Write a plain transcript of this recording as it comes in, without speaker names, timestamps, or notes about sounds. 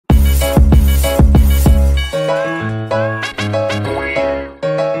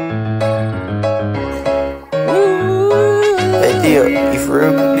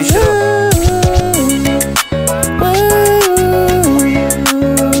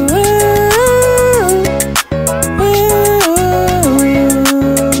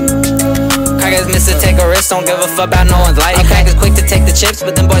about no one's life. Crackers quick to take the chips,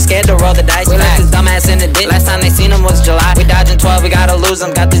 but them boys scared to roll the dice. We left his dumbass in the ditch. Last time they seen him was July. We dodging 12, we gotta lose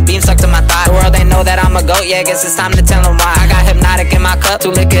him. Got this beam stuck to my thigh. The world they know that I'm a goat, yeah, guess it's time to tell them why. I got hypnotic in my cup, to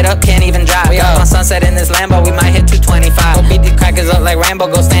lick it up, can't even drive. We up on Sunset in this Lambo, we might hit 225. Go beat these crackers up like Rambo,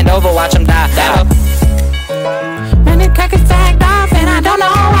 go stand over, watch them die. Man, the crackers tagged off, and I don't know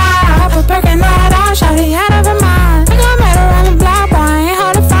why. I put Birkin right on, shawty out of her mind. I got mad around the block, boy, ain't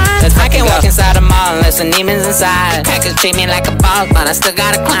hard to find. I can't walk inside the mall unless the demons inside. Crackers treat me like a boss, but I still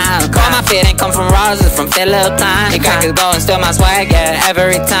gotta climb. All my fear ain't come from Roses, from filial time. These crackers go and steal my swag, yeah,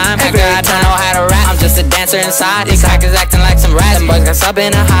 every time. I don't know how to rap, I'm just a dancer inside. These crackers acting like some rats, them boys got sub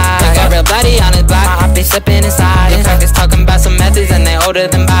in a high. Got real bloody on his block, my heart be slipping inside. These crackers talking about some methods and they older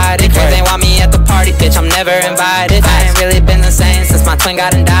than body. Cause they want me at the party, bitch, I'm never invited. I ain't really been the same since my twin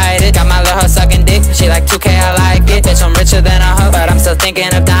got indicted. Got my little hoe sucking dick, she like 2K, I like it. Bitch, I'm richer than a hoe, but I'm still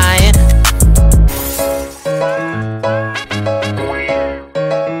thinking of dying.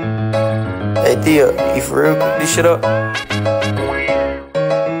 Hey Thea, you for real? Cook this shit up?